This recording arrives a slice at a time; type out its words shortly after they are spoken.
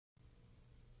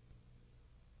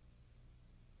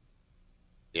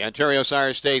The Ontario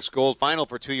Sire Stakes Gold Final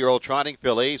for 2-year-old trotting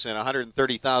fillies and a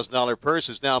 $130,000 purse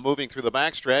is now moving through the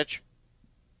backstretch.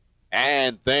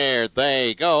 And there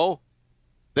they go.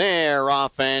 They're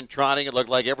off and trotting. It looked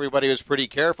like everybody was pretty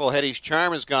careful. Hetty's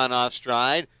Charm has gone off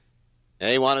stride.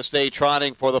 They want to stay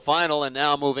trotting for the final, and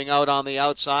now moving out on the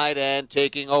outside and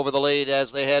taking over the lead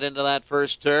as they head into that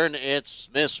first turn. It's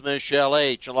Miss Michelle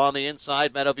H. Along the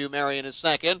inside, Meadowview Marion is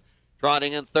second.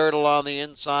 Trotting in third along the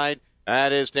inside.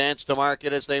 That is Dance to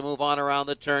Market as they move on around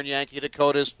the turn. Yankee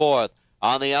Dakota is fourth.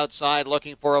 On the outside,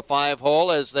 looking for a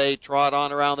 5-hole as they trot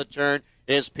on around the turn,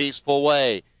 is Peaceful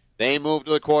Way. They move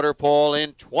to the quarter pole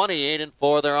in 28 and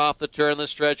 4. They're off the turn, the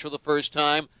stretch for the first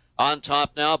time. On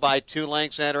top now by 2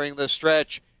 lengths entering the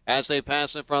stretch as they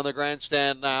pass in front of the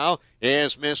grandstand now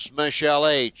is Miss Michelle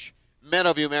H.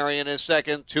 Meadowview Marion is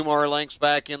second. 2 more lengths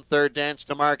back in third. Dance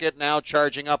to Market now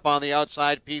charging up on the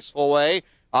outside. Peaceful Way.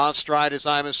 Off stride is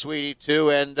I'm a Sweetie too,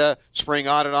 and Spring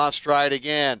Audit off stride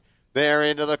again. They're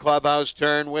into the clubhouse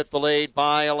turn with the lead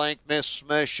by a length. Miss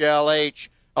Michelle H.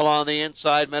 Along the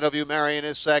inside, Meadowview Marion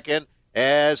is second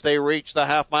as they reach the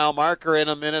half-mile marker in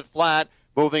a minute flat.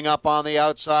 Moving up on the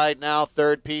outside now,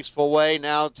 third Peaceful Way,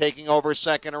 now taking over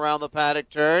second around the paddock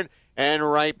turn.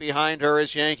 And right behind her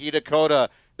is Yankee Dakota.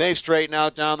 They straighten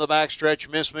out down the backstretch.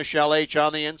 Miss Michelle H.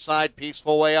 on the inside,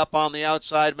 Peaceful Way up on the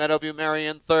outside, Meadowview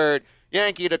Marion third.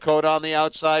 Yankee Dakota on the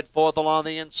outside, fourth along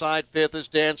the inside, fifth is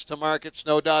Dance to Markets,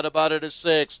 no doubt about it, is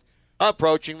sixth.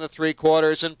 Approaching the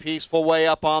 3/4 and Peaceful Way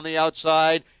up on the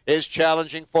outside is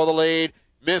challenging for the lead.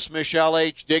 Miss Michelle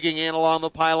H. digging in along the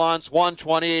pylons,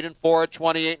 1:28 and 4,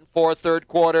 28 and 4, third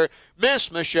quarter.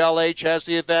 Miss Michelle H. has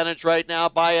the advantage right now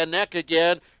by a neck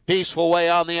again. Peaceful Way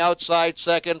on the outside,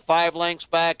 second, 5 lengths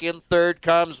back. In third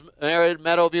comes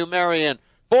Meadowview Marion.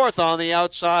 Fourth on the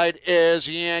outside is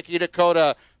Yankee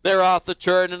Dakota. They're off the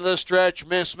turn into the stretch.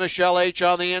 Miss Michelle H.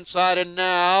 on the inside, and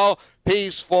now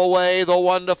Peaceful Way, the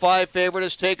 1-5 favorite,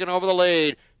 has taken over the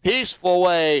lead. Peaceful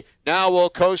Way now will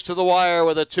coast to the wire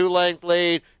with a 2-length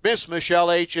lead. Miss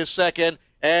Michelle H. is second,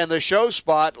 and the show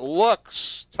spot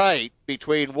looks tight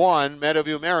between 1,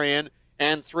 Meadowview Marion,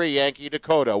 and 3, Yankee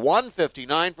Dakota.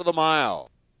 1:59 for the mile.